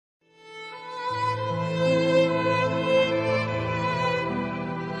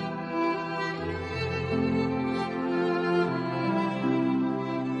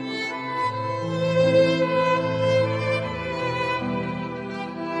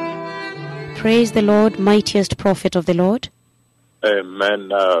Praise the Lord, mightiest prophet of the Lord. Amen.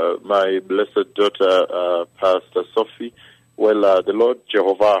 My blessed daughter, Pastor Sophie. Well, the Lord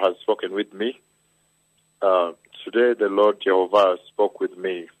Jehovah has spoken with me. Today, the Lord Jehovah spoke with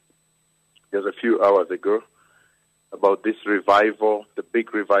me just a few hours ago about this revival, the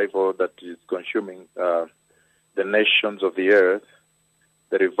big revival that is consuming the nations of the earth,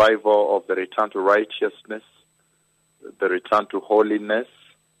 the revival of the return to righteousness, the return to holiness,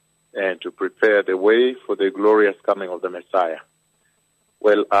 and to prepare the way for the glorious coming of the Messiah.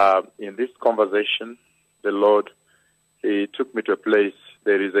 Well, in this conversation, the Lord, He took me to a place.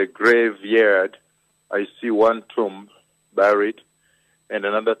 There is a graveyard. I see one tomb buried and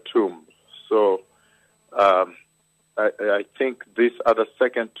another tomb. So I think this other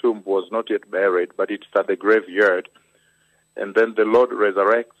second tomb was not yet buried, but it's at the graveyard. And then the Lord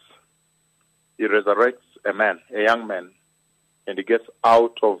resurrects. He resurrects a man, a young man, and he gets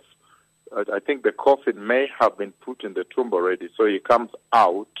out of, I think the coffin may have been put in the tomb already. So he comes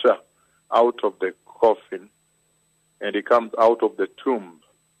out of the coffin, and he comes out of the tomb,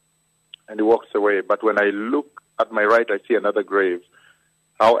 and he walks away. But when I look at my right, I see another grave.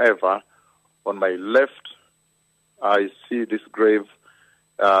 However, on my left, I see this grave,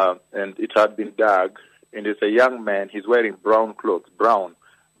 and it had been dug, and it's a young man. He's wearing brown clothes, brown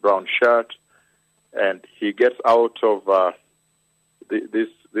shirt, and he gets out of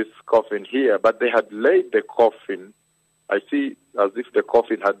this coffin here. But they had laid the coffin, I see, as if the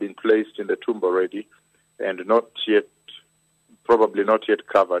coffin had been placed in the tomb already, and probably not yet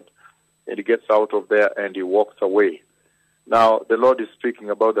covered. And he gets out of there and he walks away. Now, the Lord is speaking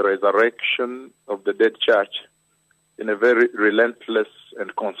about the resurrection of the dead church in a very relentless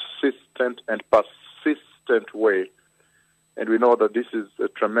and consistent and persistent way. And we know that this is a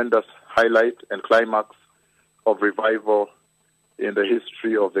tremendous highlight and climax of revival in the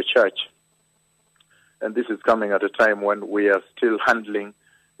history of the church. And this is coming at a time when we are still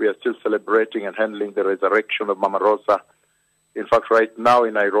celebrating and handling the resurrection of Mama Rosa. In fact, right now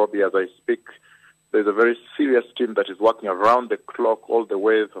in Nairobi, as I speak, there's a very serious team that is working around the clock, all the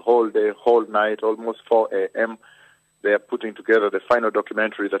way, the whole day, whole night, almost 4 a.m. They are putting together the final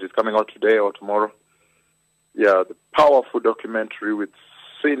documentary that is coming out today or tomorrow. Yeah, the powerful documentary with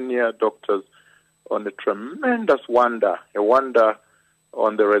senior doctors on a tremendous wonder, a wonder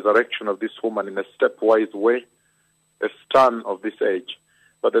on the resurrection of this woman in a stepwise way, a stan of this age.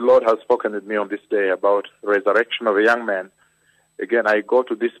 But the Lord has spoken with me on this day about resurrection of a young man. Again, I go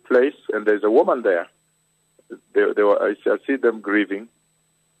to this place, and there's a woman there. I see them grieving.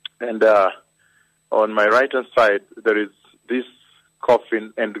 And on my right-hand side, there is this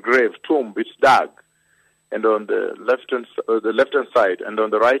coffin and grave, tomb, it's dug. And on the left-hand side, and on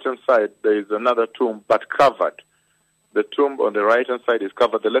the right-hand side, there is another tomb, but covered. The tomb on the right-hand side is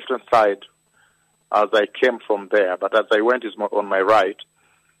covered. The left-hand side, as I came from there, but as I went, is on my right.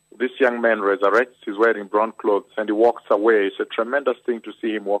 This young man resurrects. He's wearing brown clothes, and he walks away. It's a tremendous thing to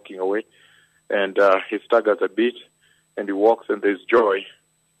see him walking away. And he staggers a bit, and he walks, and there's joy.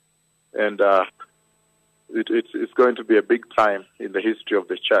 And it's going to be a big time in the history of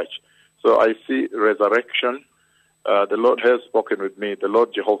the church. So I see resurrection. The Lord has spoken with me. The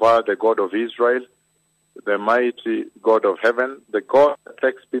Lord Jehovah, the God of Israel, the mighty God of heaven, the God that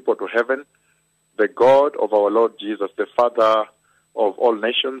takes people to heaven, the God of our Lord Jesus, the Father of all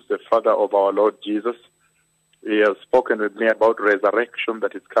nations, the Father of our Lord Jesus. He has spoken with me about resurrection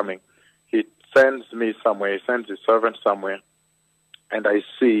that is coming. He sends me somewhere. He sends his servant somewhere. And I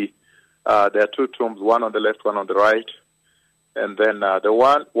see there are two tombs, one on the left, one on the right. And then the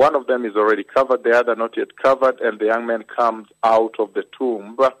one of them is already covered, the other not yet covered, and the young man comes out of the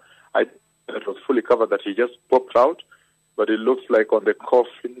tomb. It was fully covered, that he just popped out, but it looks like on the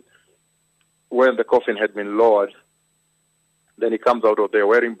coffin, when the coffin had been lowered, then he comes out of there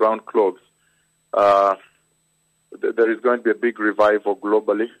wearing brown clothes. There is going to be a big revival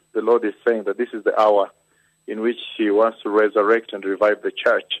globally. The Lord is saying that this is the hour in which He wants to resurrect and revive the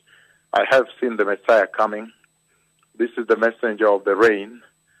church. I have seen the Messiah coming. This is the messenger of the reign,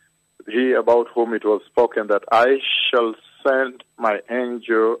 he about whom it was spoken that I shall send my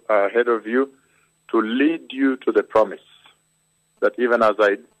angel ahead of you to lead you to the promise. That even as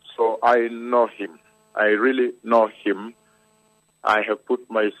I know him, I really know him. I have put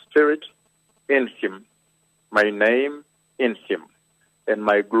my spirit in him, my name in him, and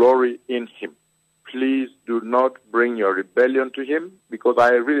my glory in him. Please do not bring your rebellion to him, because I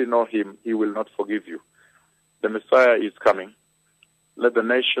really know him. He will not forgive you. The Messiah is coming. Let the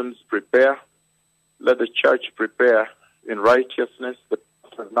nations prepare. Let the church prepare in righteousness. The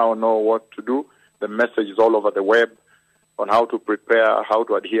pastors now know what to do. The message is all over the web. on how to prepare, how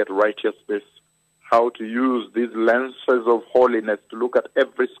to adhere to righteousness, how to use these lenses of holiness to look at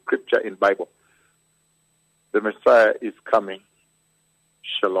every scripture in Bible. The Messiah is coming.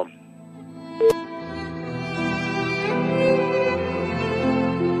 Shalom.